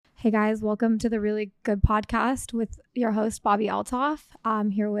Hey guys, welcome to the Really Good Podcast with your host, Bobbi Altoff. I'm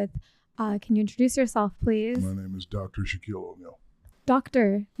here with, can you introduce yourself, please? My name is Dr. Shaquille O'Neal.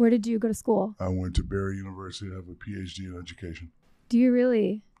 Doctor, where did you go to school? I went to Barry University. I have a PhD in education. Do you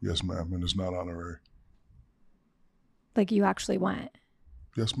really? Yes, ma'am, and it's not honorary. Like you actually went?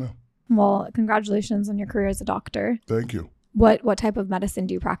 Yes, ma'am. Well, congratulations on your career as a doctor. Thank you. What type of medicine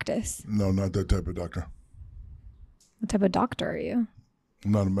do you practice? No, not that type of doctor. What type of doctor are you?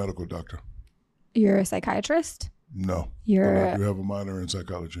 I'm not a medical doctor. You're a psychiatrist? No. You're. But I do have a minor in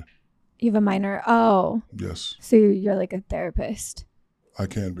psychology. You have a minor? Oh. Yes. So you're like a therapist? I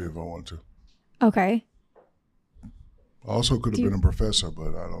can be if I want to. Okay. I also could have been a professor, but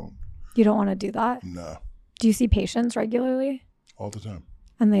I don't. You don't want to do that? Nah. Do you see patients regularly? All the time.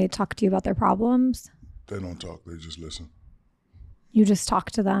 And they talk to you about their problems? They don't talk. They just listen. You just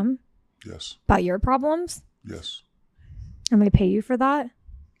talk to them? Yes. About your problems? Yes. And they pay you for that?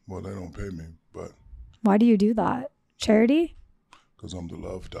 Well, they don't pay me, but. Why do you do that? Charity? Because I'm the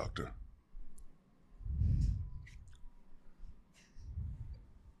love doctor.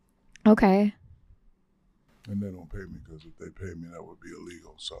 Okay. And they don't pay me because if they pay me, that would be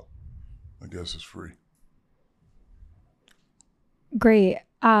illegal. So I guess it's free. Great.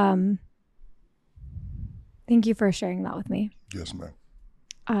 Thank you for sharing that with me. Yes,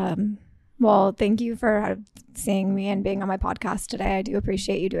 ma'am. Well, thank you for seeing me and being on my podcast today. I do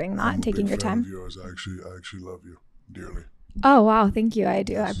appreciate you doing that and taking your time. I'm a big fan of yours. I actually love you dearly. Oh, wow. Thank you. I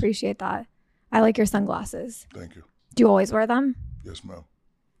do. Yes. I appreciate that. I like your sunglasses. Thank you. Do you always wear them? Yes, ma'am.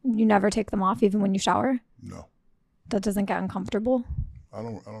 You never take them off even when you shower? No. That doesn't get uncomfortable? I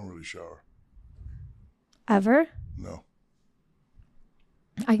don't really shower. Ever? No.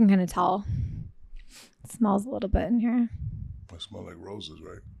 I can kind of tell. It smells a little bit in here. I smell like roses,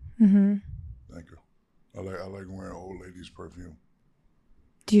 right? Mm-hmm. Thank you. I like wearing old lady's perfume.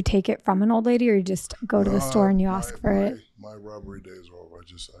 Do you take it from an old lady or you just go to the store and you ask for it? My robbery days are over. I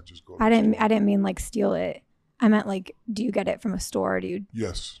just go to the store. I didn't mean like steal it. I meant like, do you get it from a store? Or do you?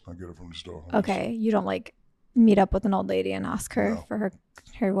 Yes, I get it from the store. Okay, you don't like meet up with an old lady and ask her for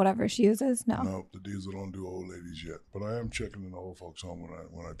her whatever she uses? No. No, the diesel don't do old ladies yet. But I am checking in the old folks home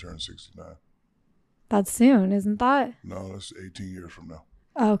when I turn 69. That's soon, isn't that? No, that's 18 years from now.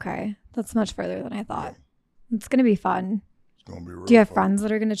 Okay, that's much further than I thought. Yeah. It's gonna be fun. It's gonna be real. Do you have fun. friends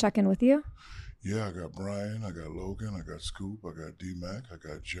that are gonna check in with you? Yeah, I got Brian, I got Logan, I got Scoop, I got D-Mac, I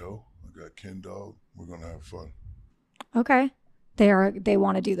got Joe, I got Ken Dog. We're gonna have fun. Okay, they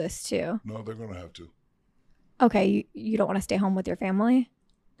want to do this too. No, they're gonna have to. Okay, you don't want to stay home with your family?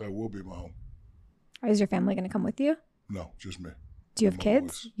 That will be my home. Or is your family gonna come with you? No, just me. Do you have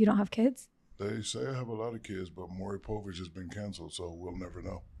kids? You don't have kids? They say I have a lot of kids, but Maury Povich has been canceled, so we'll never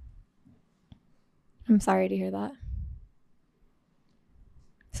know. I'm sorry to hear that.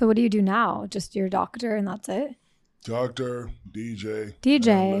 So what do you do now? Just your doctor and that's it? Doctor, DJ.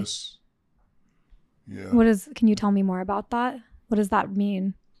 Analyst. Yeah. Can you tell me more about that? What does that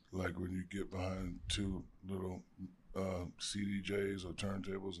mean? Like when you get behind two little CDJs or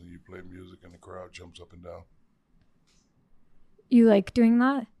turntables and you play music and the crowd jumps up and down. You like doing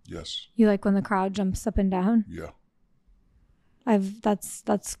that? Yes. You like when the crowd jumps up and down? Yeah.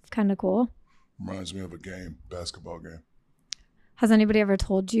 That's kind of cool. Reminds me of a basketball game. Has anybody ever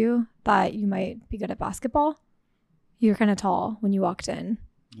told you that you might be good at basketball? You're kind of tall when you walked in.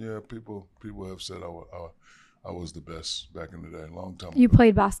 Yeah, people have said I was the best back in the day, a long time ago. You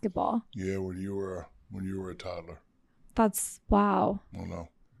played basketball? Yeah, when you were a toddler. That's wow. Oh no.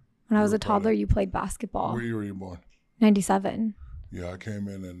 When I was a toddler, you played basketball. What year were you born? 97. Yeah, I came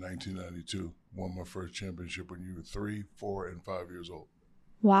in 1992. Won my first championship when you were 3, 4, and 5 years old.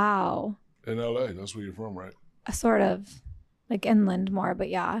 Wow. In LA, that's where you're from, right? Sort of. Like inland more, but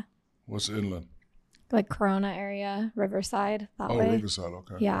yeah. What's inland? Like Corona area, Riverside, that way. Oh, Riverside,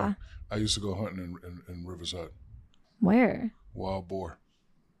 okay. Yeah. I used to go hunting in Riverside. Where? Wild boar.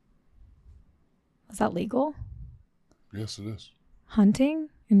 Is that legal? Yes, it is. Hunting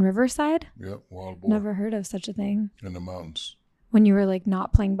in Riverside? Yep, wild boar. Never heard of such a thing. In the mountains. When you were like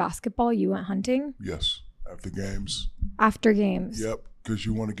not playing basketball, you went hunting? Yes, after games. After games? Yep, because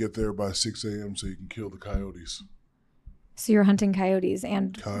you want to get there by 6 a.m. so you can kill the coyotes. So you're hunting coyotes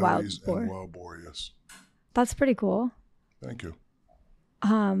and wild boar? And wild boar, yes. That's pretty cool. Thank you.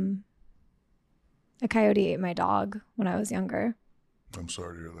 A coyote ate my dog when I was younger. I'm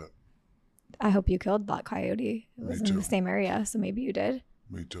sorry to hear that. I hope you killed that coyote. It was in the same area, so maybe you did.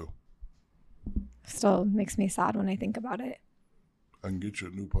 Me too. Still makes me sad when I think about it. I can get you a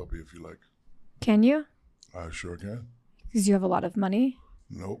new puppy if you like. Can you? I sure can. Because you have a lot of money?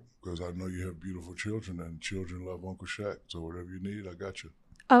 Nope, because I know you have beautiful children and children love Uncle Shaq. So whatever you need, I got you.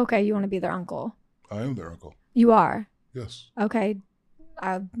 Okay, you want to be their uncle. I am their uncle. You are? Yes. Okay.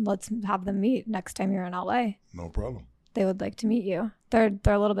 Let's have them meet next time you're in LA. No problem. They would like to meet you. They're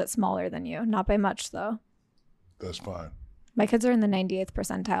a little bit smaller than you. Not by much, though. That's fine. My kids are in the 98th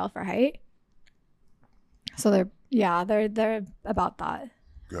percentile for height. So they're about that.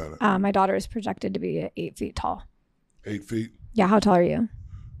 Got it. My daughter is projected to be 8 feet tall. 8 feet? Yeah, how tall are you?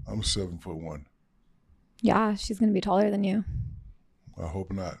 I'm 7'1". Yeah, she's going to be taller than you. I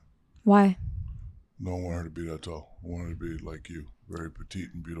hope not. Why? I don't want her to be that tall. I want her to be like you, very petite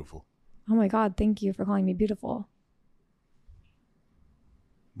and beautiful. Oh my God, thank you for calling me beautiful.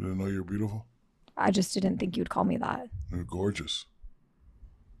 You didn't know you're beautiful? I just didn't think you'd call me that. You're gorgeous.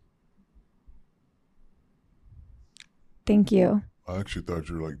 Thank you. I actually thought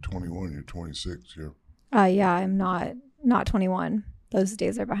you were like 21. You're 26. Yeah, I'm not 21. Those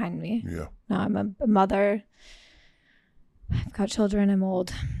days are behind me. Yeah. No, I'm a mother. I've got children. I'm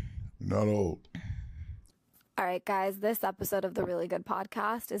old. You're not old. All right, guys, this episode of the Really Good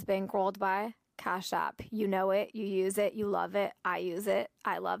Podcast is being rolled by Cash App. You know it, you use it, you love it, I use it,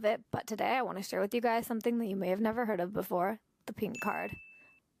 I love it. But today I want to share with you guys something that you may have never heard of before, the Pink Card.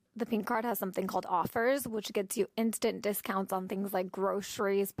 The Pink Card has something called offers, which gets you instant discounts on things like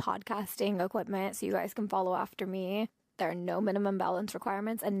groceries, podcasting equipment, so you guys can follow after me. There are no minimum balance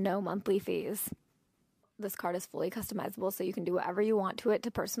requirements and no monthly fees. This card is fully customizable, so you can do whatever you want to it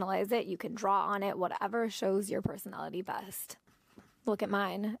to personalize it. You can draw on it, whatever shows your personality best. Look at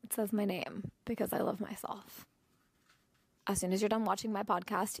mine. It says my name because I love myself. As soon as you're done watching my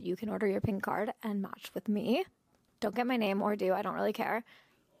podcast, you can order your Pink Card and match with me. Don't get my name or do. I don't really care.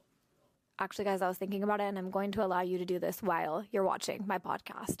 Actually, guys, I was thinking about it, and I'm going to allow you to do this while you're watching my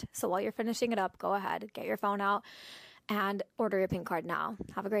podcast. So while you're finishing it up, go ahead, get your phone out, and order your Pink Card now.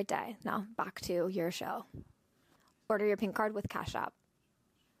 Have a great day. Now, back to your show. Order your Pink Card with Cash App.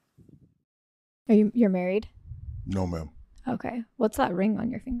 You're married? No, ma'am. Okay. What's that ring on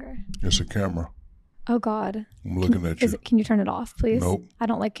your finger? It's a camera. Oh, God. I'm looking at you. Can you turn it off, please? Nope. I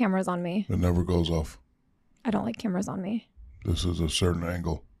don't like cameras on me. It never goes off. I don't like cameras on me. This is a certain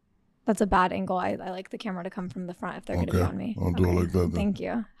angle. That's a bad angle. I like the camera to come from the front if they're going to be on me. I'll do it like that then. Thank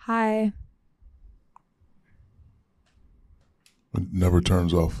you. Hi. It never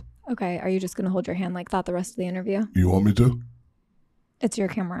turns off. Okay. Are you just going to hold your hand like that the rest of the interview? You want me to? It's your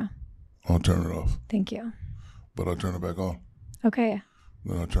camera. I'll turn it off. Thank you. But I'll turn it back on. Okay.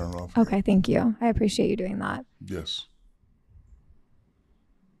 Then I'll turn it off. Okay. Thank you. I appreciate you doing that. Yes.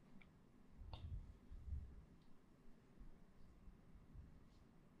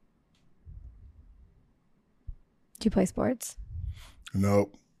 Do you play sports?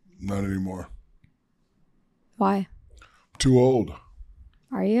 Nope. Not anymore. Why? Too old.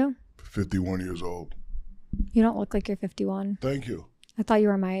 Are you? 51 years old. You don't look like you're 51. Thank you. I thought you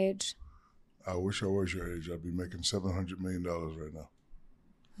were my age. I wish I was your age. I'd be making $700 million right now.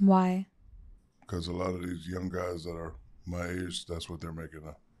 Why? Because a lot of these young guys that are my age, that's what they're making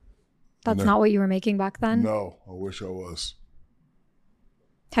now. That's not what you were making back then? No, I wish I was.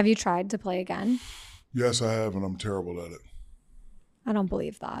 Have you tried to play again? Yes, I have, and I'm terrible at it. I don't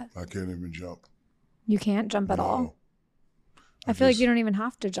believe that. I can't even jump. You can't jump at all? I feel like you don't even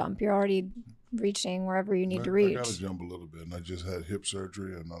have to jump. You're already reaching wherever you need to reach. I got to jump a little bit, and I just had hip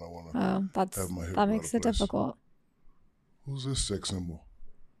surgery, and I don't want to have my hip that makes it difficult. Who's this sex symbol?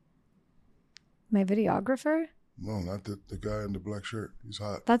 My videographer? No, not the guy in the black shirt. He's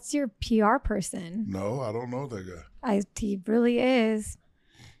hot. That's your PR person. No, I don't know that guy. He really is.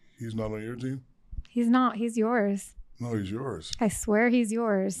 He's not on your team? He's not. He's yours. No, he's yours. I swear he's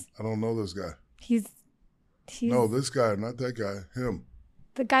yours. I don't know this guy. He's No, this guy, not that guy. Him.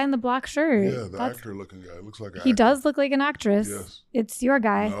 The guy in the black shirt. Yeah, the actor-looking guy. Looks like an actor. He does look like an actress. Yes. It's your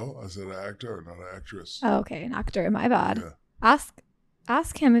guy. No, I said an actor, not an actress. Oh, okay, an actor. My bad. Yeah.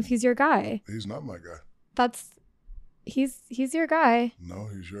 Ask him if he's your guy. He's not my guy. He's your guy. No,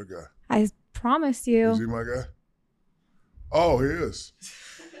 he's your guy. I promise you. Is he my guy? Oh, he is.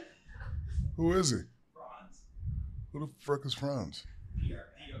 Who is he? Franz. Who the frick is Franz? Diesel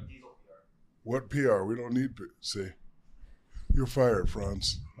PR. What PR? We don't need. See, you're fired,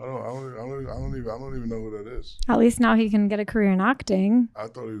 Franz. I don't even know who that is. At least now he can get a career in acting. I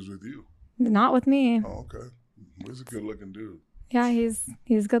thought he was with you. Not with me. Oh, okay. He's a good-looking dude. Yeah,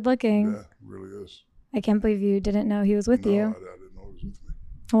 he's good looking. Yeah, really is. I can't believe you didn't know he was with you. I didn't know he was with me.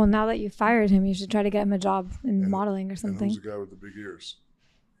 Well, now that you fired him, you should try to get him a job in modeling or something. And who's the guy with the big ears?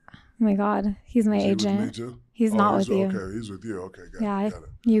 Oh my God, he's my agent. He with me too? He's not with you. Okay, he's with you. Okay, got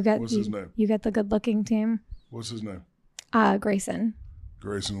it. What's his name? You get the good-looking team. What's his name? Grayson.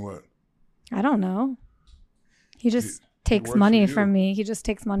 Grayson what? I don't know. He just takes works money for you. from me. He just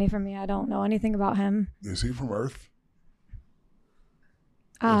takes money from me. I don't know anything about him. Is he from Earth?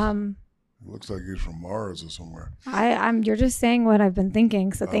 It looks like he's from Mars or somewhere. You're just saying what I've been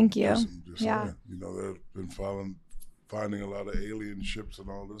thinking, so thank you. I'm just Yeah. saying. You know, they've been finding a lot of alien ships and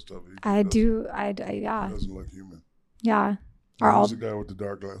all this stuff. Yeah. He doesn't look human. Yeah. Who's the guy with the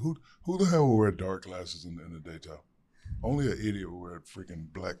dark glasses? Who the hell will wear dark glasses in the daytime? Only an idiot will wear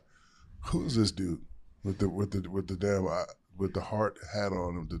freaking black. Who's this dude with the heart hat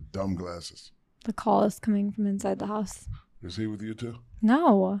on and the dumb glasses? The call is coming from inside the house. Is he with you too?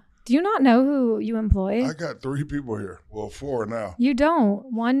 No. Do you not know who you employ? I got 3 people here. Well, 4 now. You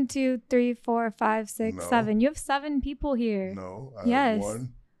don't. 1, 2, 3, 4, 5, 6, No. 7. You have 7 people here. No. I Yes. have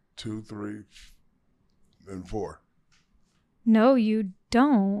 1, 2, 3, and 4. No, you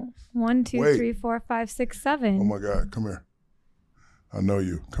don't. 1, 2, Wait. 3, 4, 5, 6, 7. Oh my God, come here. I know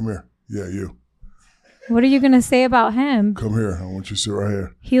you. Come here. Yeah, you. What are you going to say about him? Come here. I want you to sit right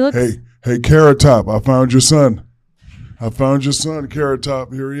here. He looks... Hey, Carrot Top, I found your son. Carrot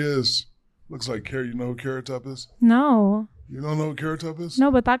Top. Here he is. Looks like Carrot. You know who Carrot Top is? No. You don't know who Carrot Top is? No,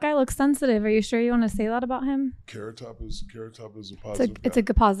 but that guy looks sensitive. Are you sure you want to say that about him? Carrot Top is a positive It's a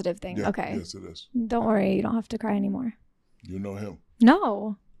good positive thing. Yeah, Okay. yes, it is. Don't worry. You don't have to cry anymore. You know him.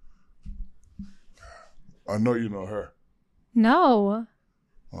 No. I know you know her. No.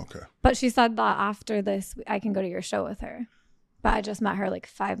 Okay. But she said that after this, I can go to your show with her. But I just met her like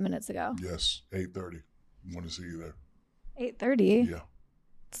 5 minutes ago. Yes, 8:30. I want to see you there. 8:30? Yeah.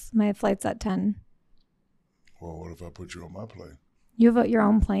 My flight's at 10. Well, what if I put you on my plane? You have your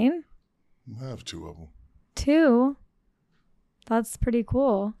own plane? I have 2 of them. 2? That's pretty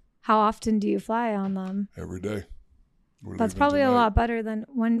cool. How often do you fly on them? Every day. That's probably a lot better than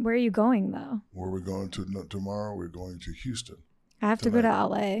where are you going though? Where we're going to tomorrow, we're going to Houston. I have to go to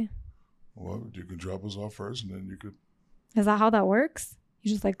LA. Well, you can drop us off first and then you could. Is that how that works?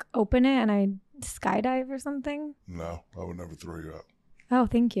 You just like open it and I skydive or something? No, I would never throw you out. Oh,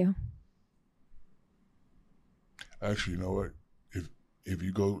 thank you. Actually, you know what? If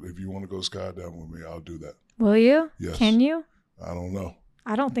you want to go skydiving with me, I'll do that. Will you? Yes. Can you? I don't know.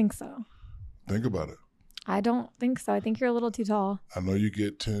 I don't think so. Think about it. I don't think so. I think you're a little too tall. I know you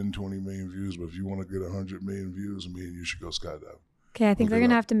get 10, 20 million views, but if you want to get 100 million views, me and you should go skydiving. Okay, I think they're going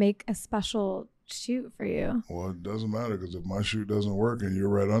to have to make a special shoot for you. Well, it doesn't matter because if my shoot doesn't work and you're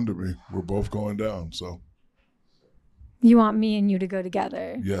right under me, we're both going down. So. You want me and you to go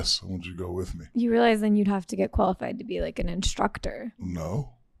together? Yes, I want you to go with me. You realize then you'd have to get qualified to be like an instructor.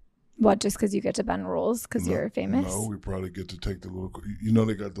 No. What, just because you get to bend rules because you're famous? No, we probably get to take the little,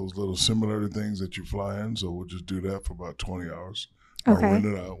 they got those little simulator things that you fly in, so we'll just do that for about 20 hours. Okay. I'll rent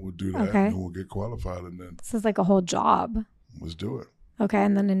it out, we'll do that, Okay. and then we'll get qualified, and then This is like a whole job. let's do it. Okay,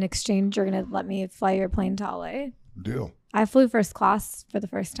 and then in exchange, you're going to let me fly your plane to LA? Deal. I flew first class for the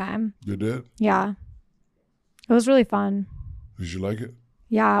first time. You did? Yeah. It was really fun. Did you like it?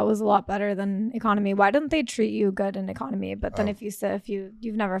 Yeah, it was a lot better than economy. Why didn't they treat you good in economy? But then if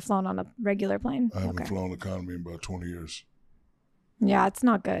you've never flown on a regular plane. I haven't flown economy in about 20 years. Yeah, it's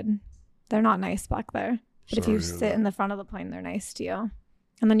not good. They're not nice back there. But if Sorry you to hear sit that. in the front of the plane, they're nice to you.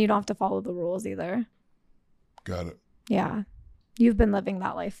 And then you don't have to follow the rules either. Got it. Yeah. You've been living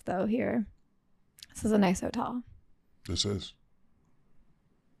that life though here. This is a nice hotel. This is.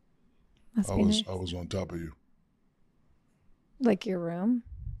 Must be nice. I was on top of you. Like your room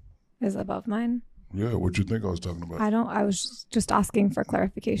is above mine. Yeah, what you think I was talking about? I was just asking for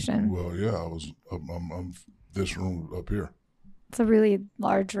clarification. Well, yeah, I'm this room up here. It's a really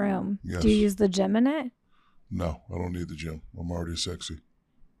large room. Yes. Do you use the gym in it? No, I don't need the gym. I'm already sexy.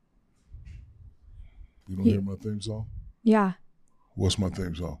 You don't hear my theme song? Yeah. What's my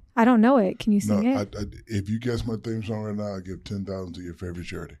theme song? I don't know it. Can you sing it? If you guess my theme song right now, I give 10,000 to your favorite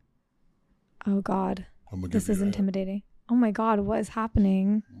charity. Oh God. I'm gonna give This you is a hint. intimidating. Oh my God, what is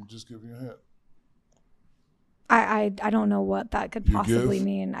happening? I'm just giving you a hint. I don't know what that could You possibly give?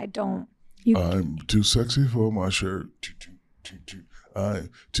 mean. I don't. I'm too sexy for my shirt. I'm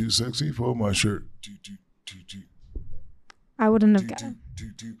too sexy for my shirt. I wouldn't have guessed.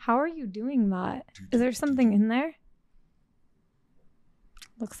 How are you doing that? Is there something in there?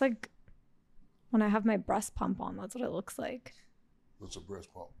 Looks like when I have my breast pump on, that's what it looks like. What's a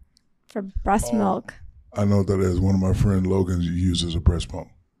breast pump? For breast milk. I know what that is. One of my friend Logan's uses a breast pump.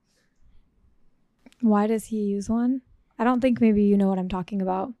 Why does he use one? I don't think maybe you know what I'm talking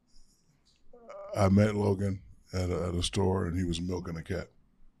about. I met Logan at a store and he was milking a cat.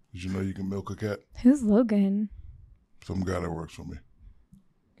 Did you know you can milk a cat? Who's Logan? Some guy that works for me.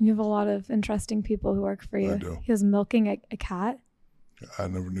 You have a lot of interesting people who work for you. I do. He was milking a cat. I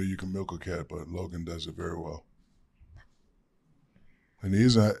never knew you can milk a cat, but Logan does it very well. And he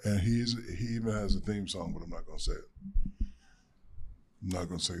even has a theme song, but I'm not gonna say it. I'm not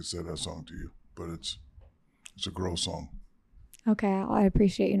gonna say that song to you, but it's a girl song. Okay, I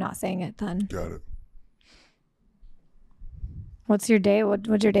appreciate you not saying it then. Got it. What's your day?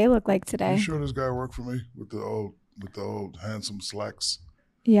 What'd your day look like today? You sure this guy worked for me with the old handsome slacks?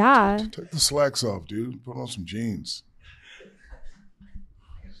 Yeah. Take the slacks off, dude. Put on some jeans.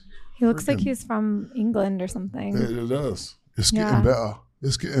 He looks like he's from England or something. It does. It's getting better.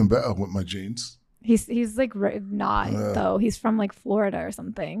 It's getting better with my jeans. He's like not though. He's from like Florida or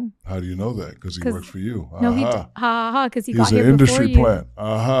something. How do you know that? Because he works for you. No, he because he got He's here an before you. industry plant.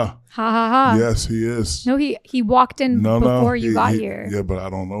 Ha ha. Yes, he is. No, he walked in before you got here. Yeah, but I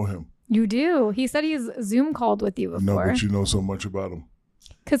don't know him. You do. He said he's Zoom called with you before. No, but you know so much about him.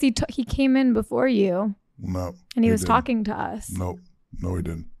 Because he came in before you. No. And he was talking to us. No, he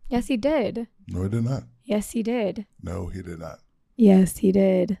didn't. Yes, he did. No, he did not. Yes, he did. No, he did not. Yes, he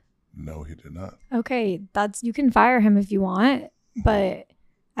did. No, he did not. Okay, you can fire him if you want, but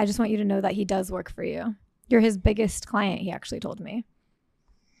I just want you to know that he does work for you. You're his biggest client, he actually told me.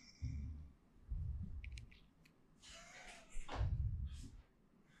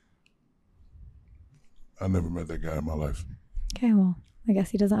 I never met that guy in my life. Okay, well, I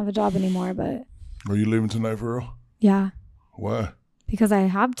guess he doesn't have a job anymore, but... Are you leaving tonight for real? Yeah. Why? Because I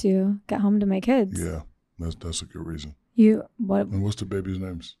have to get home to my kids. Yeah, that's a good reason. What? And what's the baby's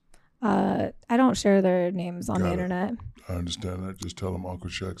names? I don't share their names on the internet. I understand that. Just tell them Uncle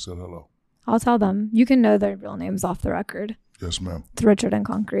Shaq said hello. I'll tell them. You can know their real names off the record. Yes, ma'am. It's Richard and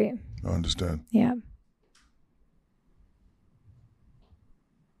Concrete. I understand. Yeah.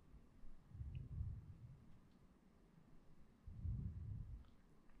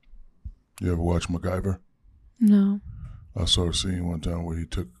 You ever watch MacGyver? No. I saw a scene one time where he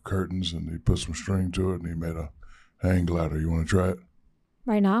took curtains and he put some string to it and he made a hang glider. You want to try it?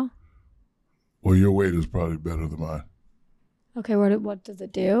 Right now? Well, your weight is probably better than mine. Okay, what does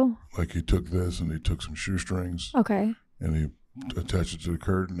it do? Like he took this and he took some shoestrings. Okay. And he attached it to the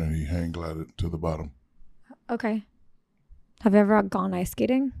curtain and he hang glided to the bottom. Okay. Have you ever gone ice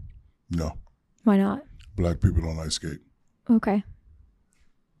skating? No. Why not? Black people don't ice skate. Okay.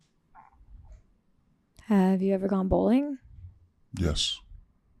 Have you ever gone bowling? Yes.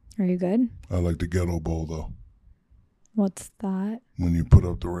 Are you good? I like the ghetto bowl though. What's that? When you put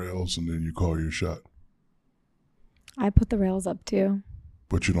up the rails and then you call your shot. I put the rails up too.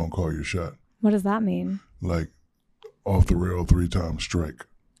 But you don't call your shot. What does that mean? Like off the rail 3 times strike.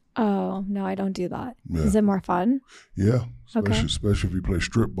 Oh, no, I don't do that. Yeah. Is it more fun? Yeah, especially if you play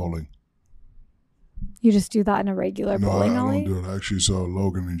strip bowling. You just do that in a regular bowling alley? No, I don't do it. I actually saw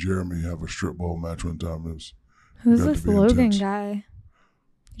Logan and Jeremy have a strip bowl match one time. Who's this Logan guy?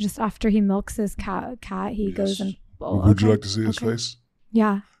 Just after he milks his cat, he goes and bowls. Would you like to see his face?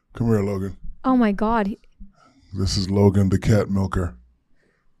 Yeah. Come here, Logan. Oh my God. This is Logan, the cat milker.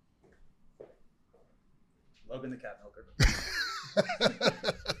 Logan the cat milker.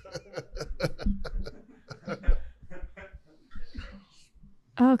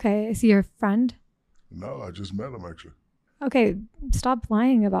 Okay, is he your friend? No, I just met him actually. Okay, stop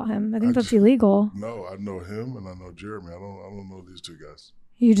lying about him. I think that's illegal. No, I know him and I know Jeremy. I don't know these 2 guys.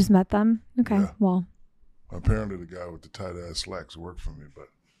 You just met them? Okay, yeah. Well. Apparently the guy with the tight ass slacks worked for me, but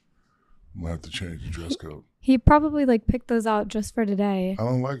I'm gonna have to change the dress code. He probably picked those out just for today. I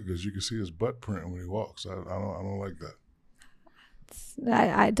don't like it because you can see his butt print when he walks. I don't like that.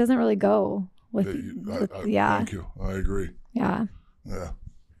 It doesn't really go with yeah. Thank you. I agree. Yeah. Yeah.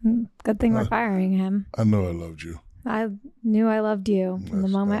 Good thing we're firing him. I know I loved you. I knew I loved you from the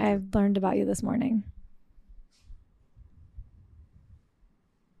moment I learned about you this morning.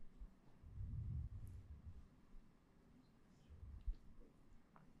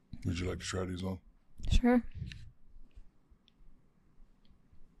 Would you like to try these on? Sure.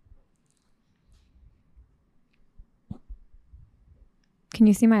 Can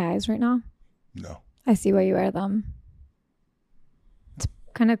you see my eyes right now? No. I see why you wear them. It's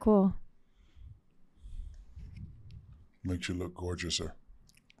kind of cool. Makes you look gorgeouser.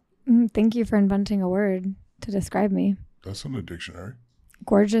 Thank you for inventing a word to describe me. That's in the dictionary.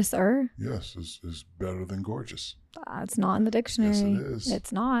 Gorgeouser? Yes, it's better than gorgeous. It's not in the dictionary. Yes, it is.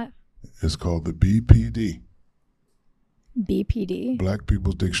 It's not. It's called the BPD. BPD? Black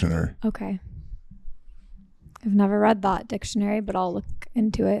People's Dictionary. Okay. I've never read that dictionary, but I'll look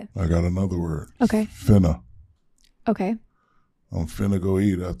into it. I got another word. Okay. Finna. Okay. I'm finna go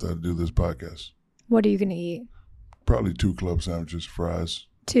eat after I do this podcast. What are you going to eat? Probably 2 club sandwiches, fries.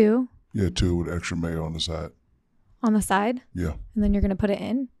 2? Yeah, 2 with extra mayo on the side. On the side? Yeah. And then you're going to put it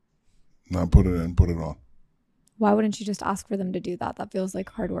in? Not put it in, put it on. Why wouldn't you just ask for them to do that? That feels like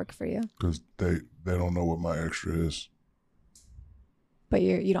hard work for you. Because they don't know what my extra is. But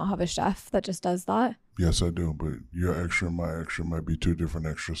you don't have a chef that just does that? Yes, I do. But your extra and my extra might be two different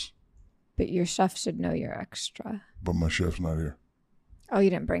extras. But your chef should know your extra. But my chef's not here. Oh,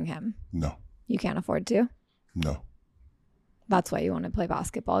 you didn't bring him? No. You can't afford to? No. That's why you want to play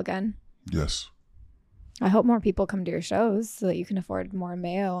basketball again? Yes. I hope more people come to your shows so that you can afford more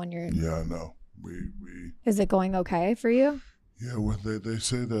mayo on your... Yeah, I know. We Is it going okay for you? Yeah, well, they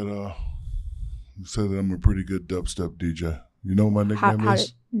say that I'm a pretty good dubstep DJ. You know what my nickname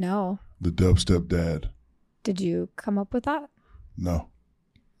is? No. The Dubstep Dad. Did you come up with that? No.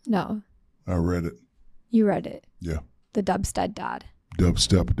 No. I read it. You read it? Yeah. The Dubstep Dad.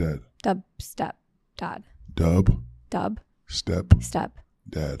 Dubstep Dad. Dubstep Dad. Dub. Step.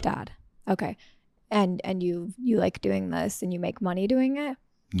 Dad. Dad. Okay. And you like doing this and you make money doing it?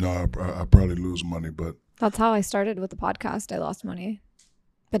 No, I probably lose money, but... That's how I started with the podcast. I lost money.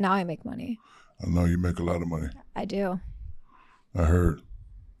 But now I make money. I know you make a lot of money. I do. I heard.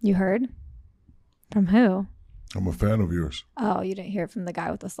 You heard? From who? I'm a fan of yours. Oh, you didn't hear it from the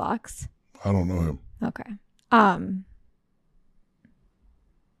guy with the slacks? I don't know him. Okay.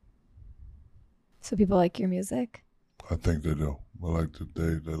 So people like your music? I think they do. They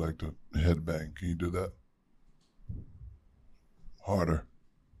like to headbang. Can you do that? Harder.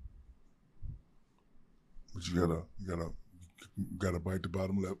 But you gotta bite the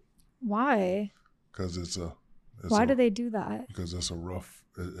bottom lip. Why? Because Why do they do that? Because it's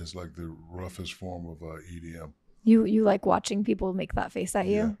it's like the roughest form of EDM. You like watching people make that face at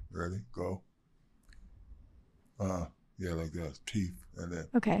you? Yeah. Ready? Go. Yeah, like that. Teeth and then.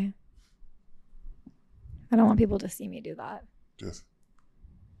 Okay. I don't want people to see me do that. Just.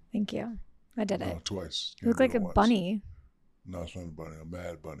 Thank you. I did it. Twice. You look like a bunny. No, it's not a bunny. A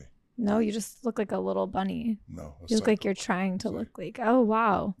mad bunny. No, you just look like a little bunny. No. You look like you're trying to look like, oh,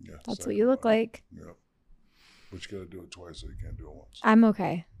 wow. Yeah, that's what you look like. Yeah. But you got to do it twice so you can't do it once. I'm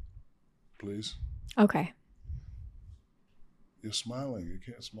okay. Please? Okay. You're smiling. You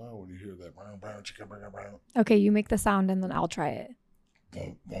can't smile when you hear that. Okay, you make the sound and then I'll try it.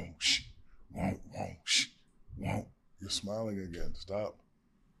 You're smiling again. Stop.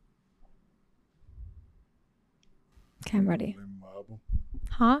 Okay, I'm ready. You want to know the name of my album?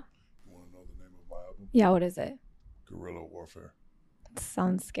 Huh? You want to know the name of my album? Yeah, what is it? Guerrilla Warfare. It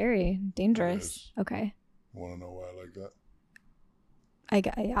sounds scary. Dangerous. Okay. You want to know why I like that?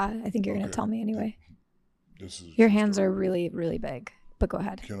 I think you're going to tell me anyway. This is your hands are really, really big, but go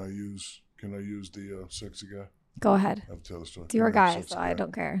ahead. Can I use the sexy guy? Go ahead. I have to tell the story. It's your guy, so I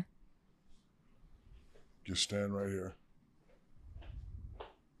don't care. Just stand right here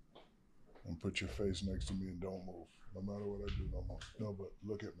and put your face next to me and don't move. No matter what I do, no more. No, but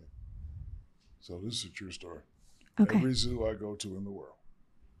look at me. So this is a true story. Okay. Every zoo I go to in the world,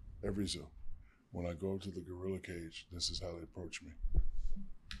 every zoo, when I go to the gorilla cage, this is how they approach me.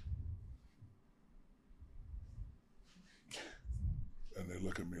 And they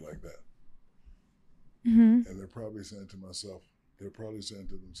look at me like that. Mm-hmm. And they're probably saying to themselves,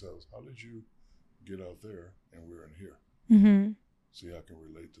 how did you get out there and we're in here? Mm-hmm. See, I can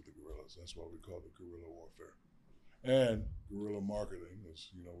relate to the gorillas. That's why we call it guerrilla warfare. And guerrilla marketing is,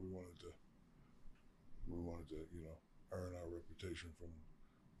 we wanted to, earn our reputation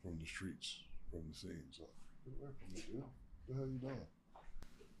from the streets, from the scene. So, get away from me, dude. What the hell are you doing?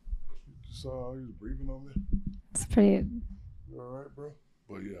 You saw how he was breathing on me? It's pretty... You all right, bro?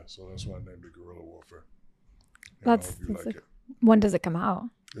 But yeah, so that's why I named it Guerrilla Warfare. And That's I hope you like it. When does it come out?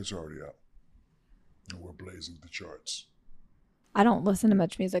 It's already out. And we're blazing the charts. I don't listen to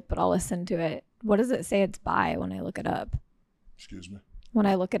much music, but I'll listen to it. What does it say it's by when I look it up? Excuse me? When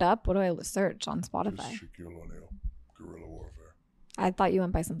I look it up, what do I search on Spotify? Just Shaquille O'Neal, Guerrilla Warfare. I thought you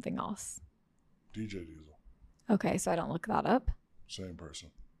went by something else. DJ Diesel. Okay, so I don't look that up? Same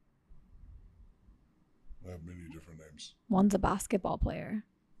person. I have many different names. One's a basketball player.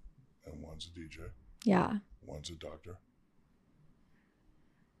 And one's a DJ. Yeah. One's a doctor.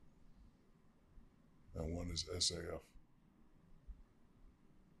 And one is SAF.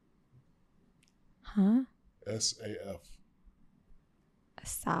 Huh? SAF.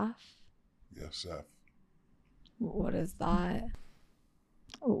 SAF? Yes, SAF. What is that?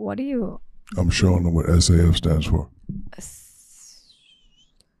 What do you... I'm showing them what SAF stands for.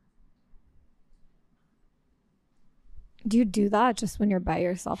 Do you do that just when you're by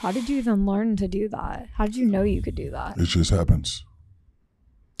yourself? How did you even learn to do that? How did you know you could do that? It just happens.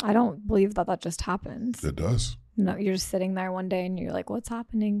 I don't believe that just happens. It does. No, you're just sitting there one day and you're like, what's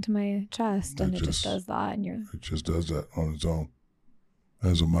happening to my chest? And it just does that. And It just does that on its own. It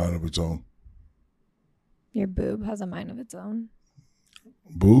has a mind of its own. Your boob has a mind of its own.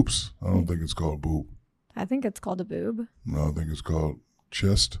 Boobs? I don't think it's called boob. I think it's called a boob. No, I think it's called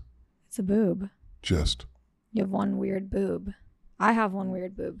chest. It's a boob. Chest. You have one weird boob. I have one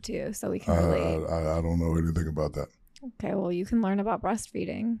weird boob too, so we can relate. I don't know anything about that. Okay, well, you can learn about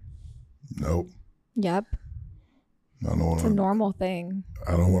breastfeeding. Nope. Yep. It's a normal thing.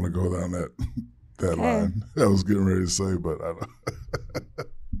 I don't want to go down that line. I was getting ready to say, but I don't.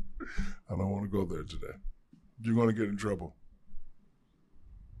 I don't want to go there today. You're going to get in trouble.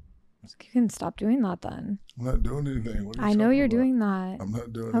 You can stop doing that then. I'm not doing anything. I know you're doing that. I'm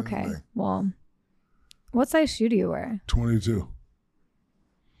not doing anything. Okay, well, what size shoe do you wear? 22.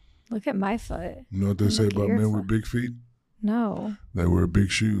 Look at my foot. You know what they say about men with big feet? No. They wear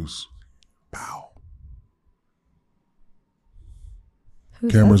big shoes. Pow.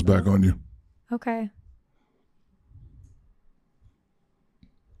 Camera's back on you. Okay.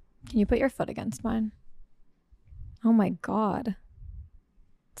 Can you put your foot against mine? Oh my God.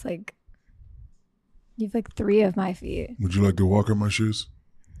 It's like, you have like 3 of my feet. Would you like to walk in my shoes?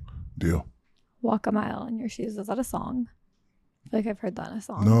 Deal. Walk a mile in your shoes. Is that a song? I feel like I've heard that in a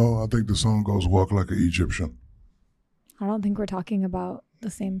song. No, I think the song goes walk like an Egyptian. I don't think we're talking about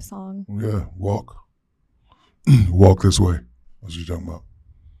the same song. Yeah, walk. Walk this way. That's what you're talking about.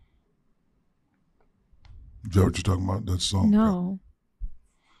 Is that what you're talking about? That song? No.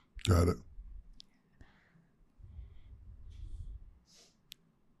 Got it.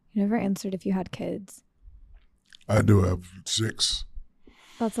 You never answered if you had kids. I do have 6.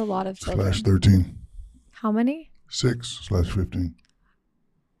 That's a lot of children. /13. How many? 6/15.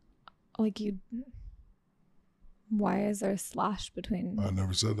 Like you... Why is there a slash between... I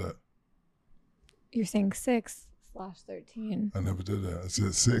never said that. You're saying 6/13. I never did that. I said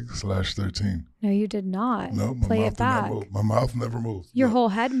 6/13. No, you did not. No, my Play mouth it back. did not move. My mouth never moved. Your whole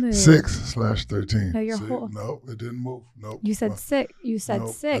head moved. 6/13. No, your whole... No, it didn't move. No. You said 6. You said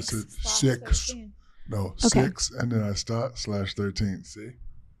 6. I said 6. No, okay. 6, and then I start /13. See?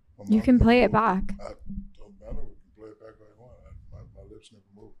 You can play it back. I don't matter. We can play it back if I want. My lips never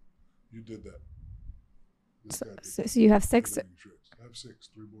moved. You did that. So you have 6. I have 6.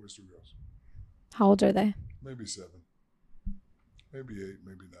 3 boys, 2 girls. How old are they? Maybe 7. Maybe 8.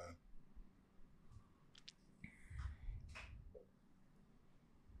 Maybe 9.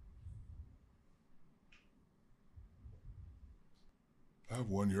 I have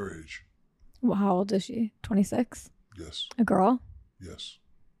one your age. Well, how old is she? 26? Yes. A girl? Yes.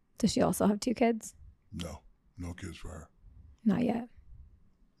 Does she also have 2 kids? No. No kids for her. Not yet.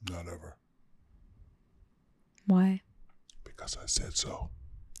 Not ever. Why? Because I said so.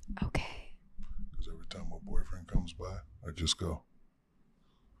 Okay. Because every time my boyfriend comes by, I just go.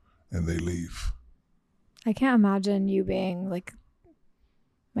 And they leave. I can't imagine you being like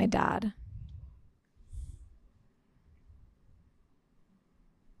my dad.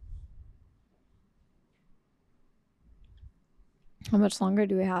 How much longer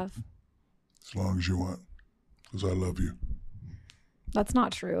do we have? As long as you want. Because I love you. That's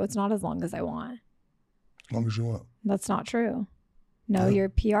not true. It's not as long as I want. As long as you want. That's not true. No, your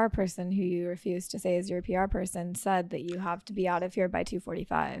PR person, who you refuse to say is your PR person, said that you have to be out of here by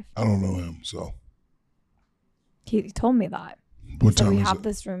 2:45. I don't know him, so. He told me that. What so time we is have it?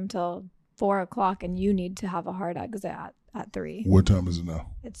 this room till 4 o'clock, and you need to have a hard exit at 3. What time is it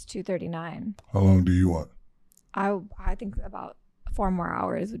now? It's 2:39. How long do you want? I think about 4 more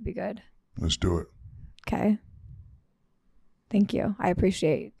hours would be good. Let's do it. Okay. Thank you. I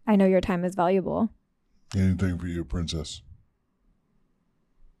appreciate. I know your time is valuable. Anything for you, princess.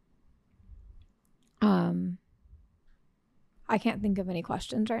 I can't think of any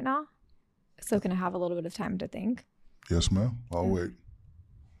questions right now. So can I have a little bit of time to think? Yes, ma'am. I'll wait.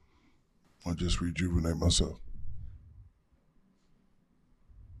 I'll just rejuvenate myself.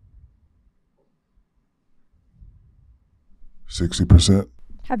 %.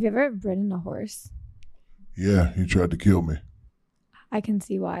 Have you ever ridden a horse? Yeah, he tried to kill me. I can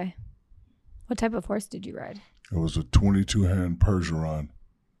see why. What type of horse did you ride? It was a 22-hand Percheron.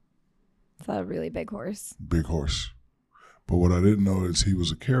 Is that a really big horse? Big horse. But what I didn't know is he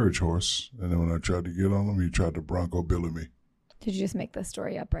was a carriage horse. And then when I tried to get on him, he tried to Bronco Billy me. Did you just make this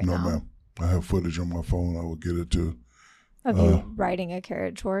story up right now? now? No, ma'am. I have footage on my phone. I will get it to. Of you riding a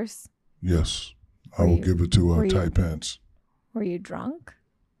carriage horse? Yes. I will give it to Tight Pants. Were you drunk?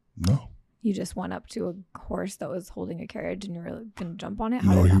 No. You just went up to a horse that was holding a carriage and you were going to jump on it?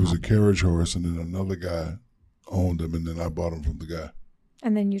 No, he was a carriage horse, and then another guy owned him, and then I bought him from the guy.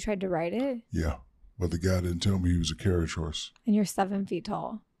 And then you tried to ride it? Yeah. But the guy didn't tell me he was a carriage horse. And you're 7 feet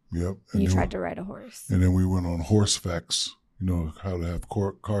tall. Yep. And you tried to ride a horse. And then we went on Horse Facts. You know how to have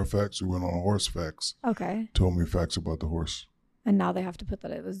car facts? We went on horse facts. Okay. Told me facts about the horse. And now they have to put that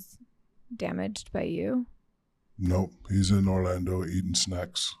it was damaged by you? Nope. He's in Orlando eating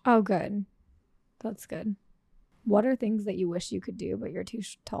snacks. Oh, good. That's good. What are things that you wish you could do but you're too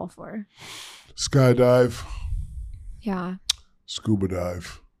tall for? Skydive. Yeah. Scuba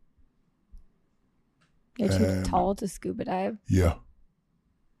dive. You're too tall to scuba dive? Yeah.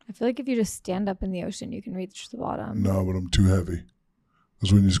 I feel like if you just stand up in the ocean, you can reach the bottom. No, but I'm too heavy.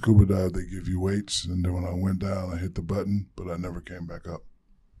 Because when you scuba dive, they give you weights. And then when I went down, I hit the button, but I never came back up.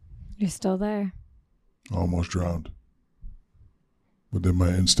 You're still there. I almost drowned. But then my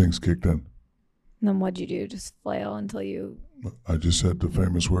instincts kicked in. And then what'd you do? Just flail until you... I just said the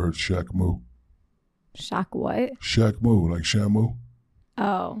famous word, Shaq moo. Shaq what? Shaq moo, like Shamu.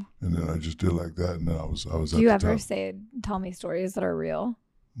 Oh. And then I just did like that, and then I was Do you ever tell me stories that are real?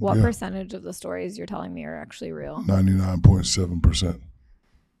 What percentage of the stories you're telling me are actually real? 99.7%.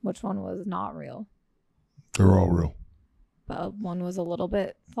 Which one was not real? They're all real. But one was a little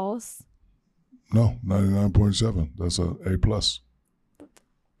bit false? No, 99.7. That's a A+.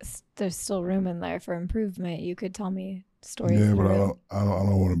 There's still room in there for improvement. You could tell me stories. Yeah, but I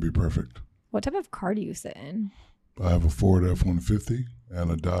don't want to be perfect. What type of car do you sit in? I have a Ford F-150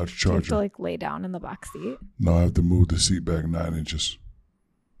 and a Dodge Charger. Do you have to like lay down in the back seat? No, I have to move the seat back 9 inches.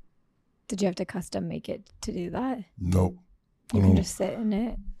 Did you have to custom make it to do that? Nope. You can just sit in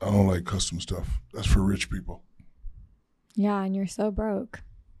it? I don't like custom stuff. That's for rich people. Yeah, and you're so broke.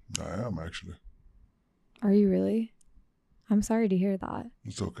 I am, actually. Are you really? I'm sorry to hear that.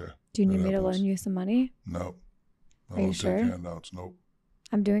 It's okay. Do you need me to loan you some money? No. I Are you don't sure? take handouts. Nope.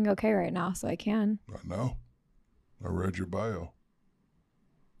 I'm doing okay right now, so I can. I know. I read your bio.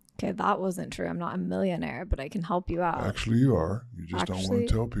 Okay, that wasn't true. I'm not a millionaire, but I can help you out. Actually, you are. You just don't want to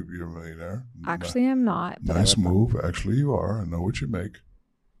tell people you're a millionaire. Actually, I'm not. Nice move. Actually, you are. I know what you make.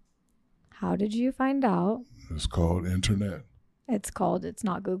 How did you find out? It's called internet. It's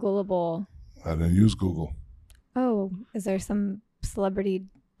not Googleable. I didn't use Google. Oh, is there some celebrity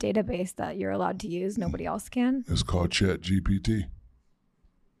database that you're allowed to use? Nobody else can? It's called ChatGPT.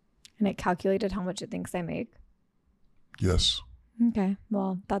 And it calculated how much it thinks I make? Yes. Okay,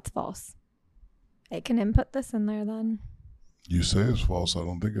 well, that's false. It can input this in there then. You say it's false. I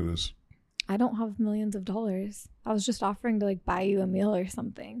don't think it is. I don't have millions of dollars. I was just offering to like buy you a meal or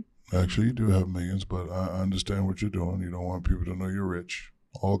something. Actually, you do have millions, but I understand what you're doing. You don't want people to know you're rich.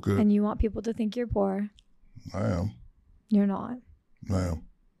 All good. And you want people to think you're poor. I am. You're not. I am.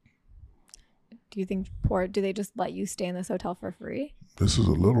 Do you think poor? Do they just let you stay in this hotel for free? This is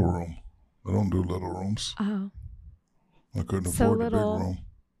a little room. I don't do little rooms. Oh. I couldn't afford a big room.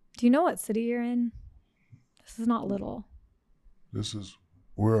 Do you know what city you're in? This is not little. This is,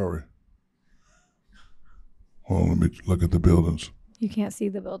 where are we? Hold on, let me look at the buildings. You can't see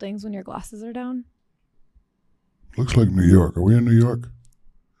the buildings when your glasses are down? Looks like New York. Are we in New York?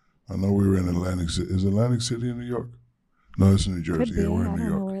 I know we were in Atlantic City. Is Atlantic City in New York? No, it's in New Jersey. Could be. Yeah, we're in I New don't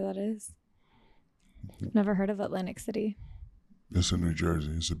York. know where that is. Never heard of Atlantic City. It's in New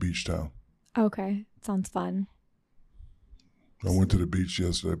Jersey. It's a beach town. Okay. Sounds fun. I went to the beach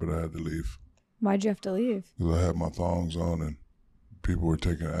yesterday, but I had to leave. Why'd you have to leave? Because I had my thongs on and people were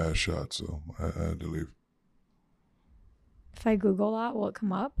taking ass shots, so I had to leave. If I Google that, will it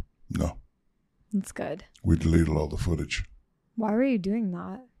come up? No. That's good. We deleted all the footage. Why were you doing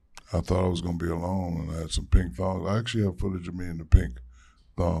that? I thought I was going to be alone, and I had some pink thongs. I actually have footage of me in the pink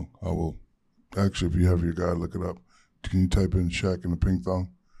thong. I will, actually, if you have your guy, look it up. Can you type in Shaq in the pink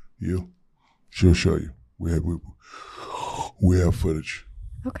thong? She'll show you. We have footage.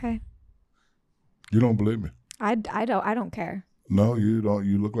 Okay. You don't believe me? I don't care. No, you don't.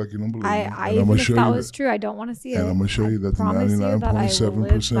 You look like you don't believe me. Even if that was true, I don't want to see it. And I'm going to show you that the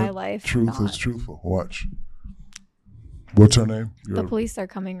 99.7% truth is truthful. Watch. What's her name? The police are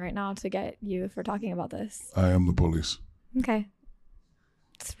coming right now to get you for talking about this. I am the police. Okay.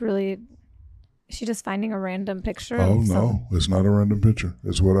 It's really... Is she just finding a random picture? Oh, no. It's not a random picture.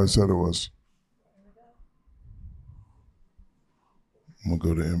 It's what I said it was. I'm going to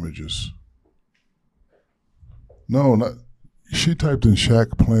go to images. No, not... She typed in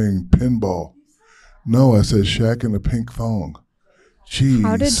Shaq playing pinball. No, I said Shaq in a pink thong. Jeez.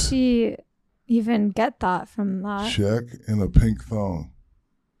 How did she even get that from that? Shaq in a pink thong.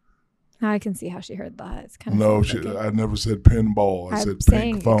 Now I can see how she heard that. It's kind of I never said pinball. I said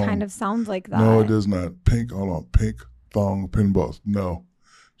pink thong. It kind of sounds like that. No, it does not. Pink, hold on. Pink thong pinballs. No.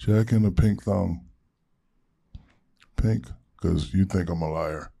 Shaq in a pink thong. Pink, because you think I'm a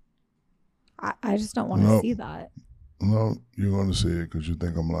liar. I just don't want to see that. No, you're going to see it because you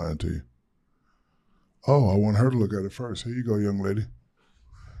think I'm lying to you. Oh, I want her to look at it first. Here you go, young lady.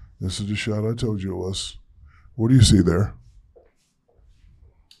 This is the shot I told you it was. What do you see there?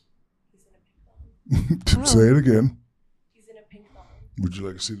 Oh. Say it again. He's in a pink thong. Would you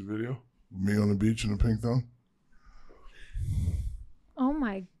like to see the video? Me on the beach in a pink thong? Oh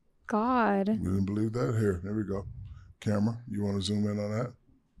my God. You didn't believe that? Here, there we go. Camera, you want to zoom in on that?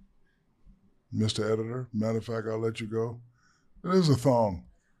 Mr. Editor, matter of fact, I'll let you go. It is a thong.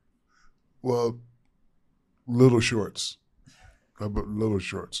 Well, little shorts. Little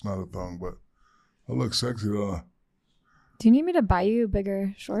shorts, not a thong, but I look sexy, don't I? Do you need me to buy you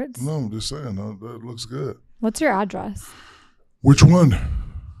bigger shorts? No, I'm just saying, that looks good. What's your address? Which one?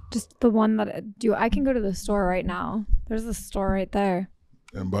 Just the one that I can go to the store right now. There's a store right there.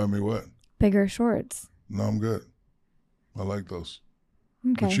 And buy me what? Bigger shorts. No, I'm good. I like those.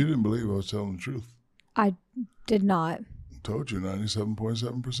 Okay. But you didn't believe I was telling the truth. I did not. I told you,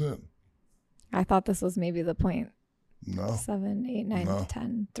 97.7%. I thought this was maybe the point. No. 7, 8, 9, No.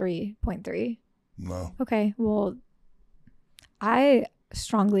 10, 3.3. No. Okay. Well, I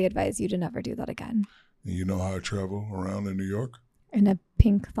strongly advise you to never do that again. And you know how I travel around in New York? In a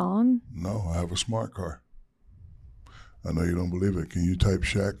pink thong? No, I have a smart car. I know you don't believe it. Can you type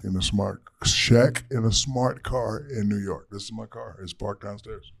Shaq in a smart car in New York? This is my car. It's parked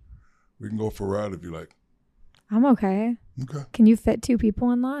downstairs. We can go for a ride if you like. I'm okay. Okay. Can you fit 2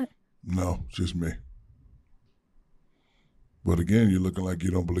 people in that? No, just me. But again, you're looking like you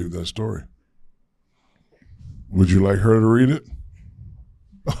don't believe that story. Would you like her to read it?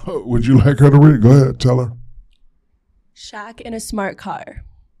 Would you like her to read it? Go ahead, tell her. Shaq in a smart car.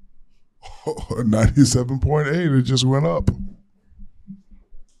 97.8, it just went up.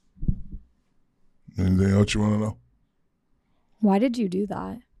 Anything else you want to know? Why did you do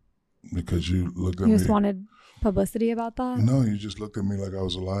that? Because you looked at You me. just wanted publicity about that? No, you just looked at me like I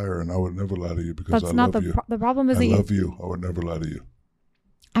was a liar, and I would never lie to you because That's I not love you. the problem. Is I that love you. I would never lie to you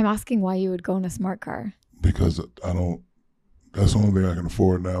I'm asking why you would go in a smart car. because I don't. That's the only thing I can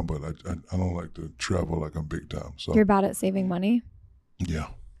afford now. But I don't like to travel like I'm big time. So You're bad at saving money. yeah,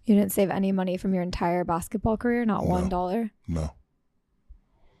 You didn't save any money from your entire basketball career. Not No. $1. no.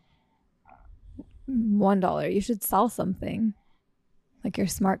 $1. You should sell something, like your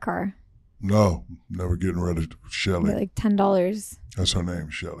smart car. No, never getting rid of Get Shelly. like $10. That's her name,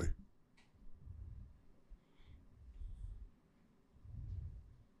 Shelly.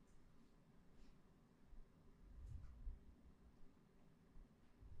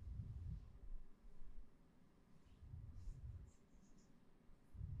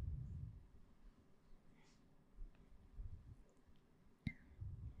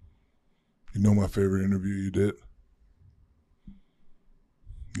 You know my favorite interview you did?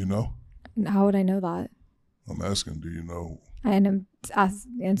 You know? How would I know that? I'm asking, do you know? And I'm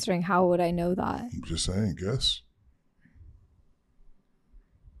answering, how would I know that? I'm just saying, guess.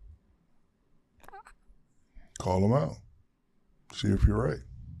 Call them out. See if you're right.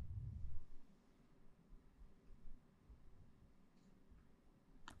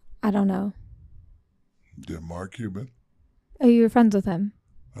 I don't know. Did Mark Cuban? Oh, you were friends with him.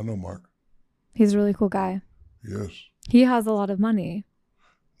 I know Mark. He's a really cool guy. Yes, He has a lot of money.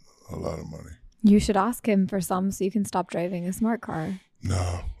 a lot of money. You should ask him for some so you can stop driving a smart car.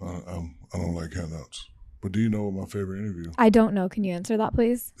 No, I don't like handouts. But do you know what my favorite interview? I don't know. Can you answer that,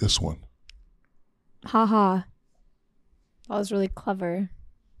 please? This one. Haha. That was really clever.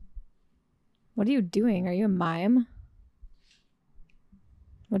 What are you doing? Are you a mime?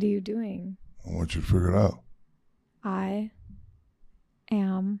 What are you doing? I want you to figure it out. I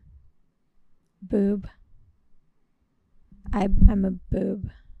am boob. I'm a boob.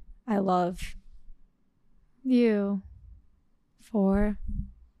 I love you for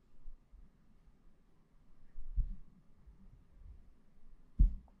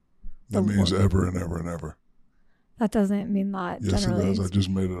That means ever and ever and ever. that doesn't mean that Yes, generally. it does. I just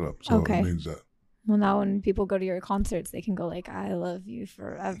made it up. So Okay. it means that. Well, now when people go to your concerts, they can go like, I love you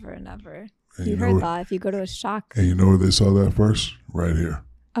forever and ever. And You know heard where- that. If you go to a Shaq. And you know where they saw that first? Right here.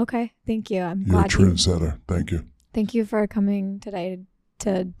 Okay. Thank you. I'm You're a glad trendsetter. Thank you. Thank you for coming today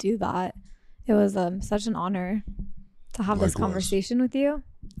to do that. It was such an honor to have this Likewise. conversation with you.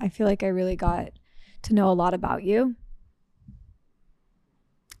 I feel like I really got to know a lot about you.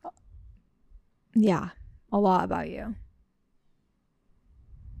 Yeah, a lot about you.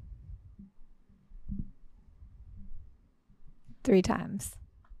 Three times.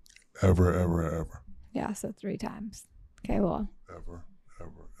 Ever, ever, ever. Yeah, so 3 times. Okay, well, Ever,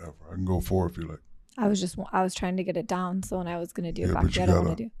 ever, ever. I can go 4 if you like. I was trying to get it down, so when I was going to do it Yeah, back but here, you I don't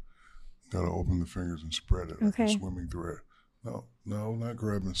want to do. Gotta open the fingers and spread it like Okay. a swimming thread. No, not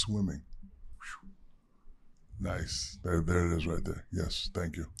grabbing, swimming. Nice. There it is right there. Yes,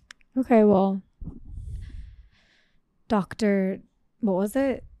 thank you. Okay, well, Dr. What was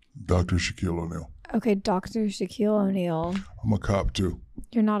it? Dr. Shaquille O'Neal. Okay, Dr. Shaquille O'Neal. I'm a cop too.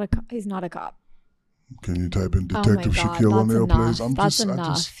 You're not a cop. He's not a cop. Can you type in Oh my Detective God, Shaquille that's O'Neal, enough. please? That's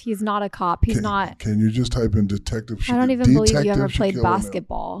enough. He's not a cop. He's not. Can you just type in Detective Shaquille? I don't even believe you ever Detective played Shaquille O'Neal.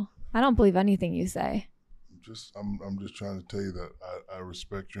 basketball. I don't believe anything you say. I'm just trying to tell you that I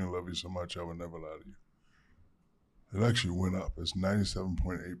respect you and love you so much I would never lie to you. It actually went up. It's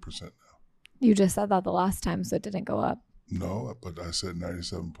 97.8% now. You just said that the last time, so it didn't go up. No, but I said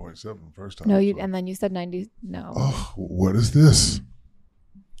 97.7 first time. No, so. and then you said 90. No. Oh, what is this?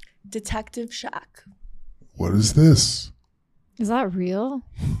 Detective Shaq. What is this? Is that real?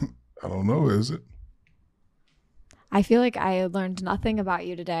 I don't know, is it? I feel like I learned nothing about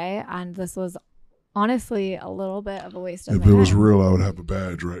you today, and this was honestly a little bit of a waste of If time. it was real, I would have a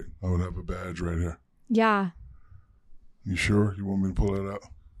badge, right? I would have a badge right here. Yeah. You sure you want me to pull it out?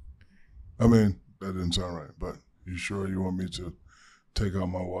 I mean, that didn't sound right, but you sure you want me to take out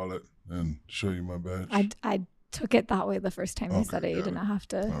my wallet and show you my badge? I took it that way the first time you Okay, said it. You didn't have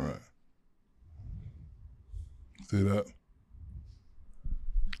to. All right. See that?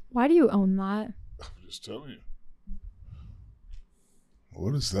 Why do you own that? I'm just telling you.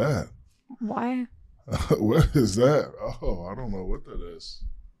 What is that? Why? What is that? Oh, I don't know what that is.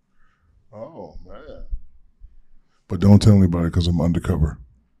 Oh, man. But don't tell anybody because I'm undercover.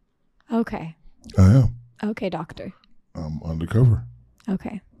 Okay. I am. Okay, doctor. I'm undercover.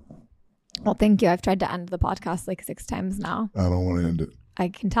 Okay. Well, thank you. I've tried to end the podcast like 6 times now. I don't want to end it. I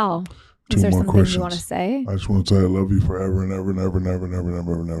can tell. Two Is there more something questions. you want to say? I just want to say I love you forever and ever and ever and ever and ever and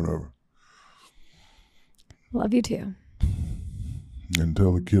ever and ever and ever. Love you too. And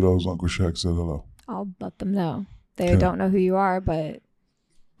tell the kiddos Uncle Shaq said hello. I'll let them know. They don't know who you are, but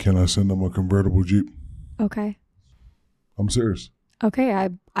Can I send them a convertible Jeep? okay. I'm serious. Okay,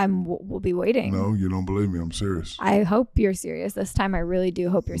 we'll be waiting. No, you don't believe me. I'm serious. I hope you're serious. This time I really do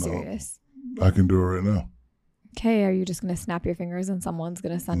hope you're No. serious. I can do it right now. Okay, are you just going to snap your fingers and someone's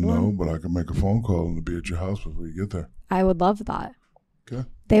going to send No, one? but I can make a phone call and be at your house before you get there. I would love that. Okay.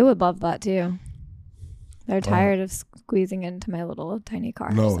 They would love that too. They're All tired of squeezing into my little tiny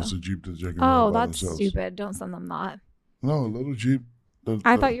car. No, so. it's a Jeep that they can ride Oh, by that's themselves. stupid. Don't send them that. No, a little Jeep.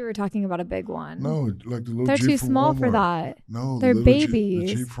 I thought you were talking about a big one. No, like the little They're Jeep too from small Walmart. for that. No, They're the little babies.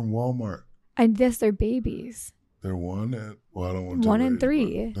 The Jeep from Walmart. I guess they're babies. They're one and well, I don't want to. 1 tell and age,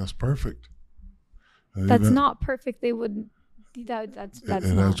 3. but that's perfect. And That's even- not perfect. They would. That's It not.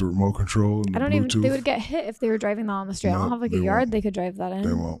 has the remote control and I the don't Bluetooth. even. They would get hit if they were driving that on the street. I No, don't have like a they yard. won't. They could drive that in.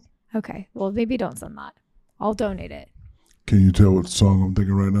 They won't. Okay. Well, maybe don't send that. I'll donate it. Can you tell what song I'm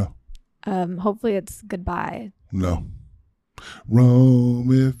thinking right now? Hopefully it's goodbye. No.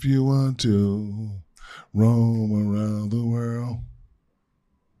 Roam if you want to. Roam around the world.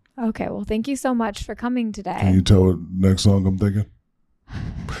 Okay. Well, thank you so much for coming today. Can you tell what next song I'm thinking?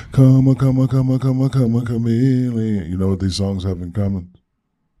 Come on, chameleon. You know what these songs have in common?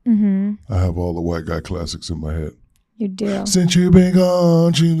 Mm-hmm. I have all the white guy classics in my head. You do. Since you've been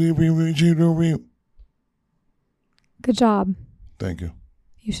gone, Good job. thank you.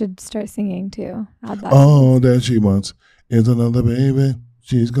 You should start singing too. Add that. All that she wants is another baby.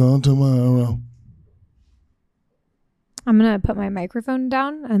 She's gone tomorrow. I'm gonna put my microphone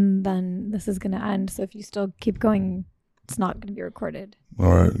down, and then this is gonna end. So if you still keep going, it's not gonna be recorded.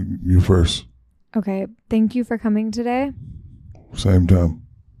 All right, you first. Okay. Thank you for coming today. Same time.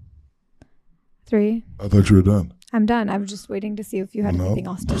 3. I thought you were done. I'm done. I was just waiting to see if you had anything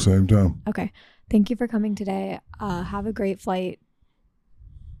else to. Same time. Okay. Thank you for coming today. Have a great flight.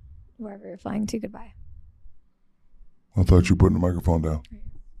 Wherever you're flying to. Goodbye. I thought you were putting the microphone down.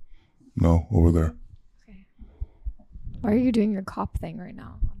 No, over there. Okay. Why are you doing your cop thing right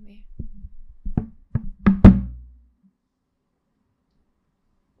now?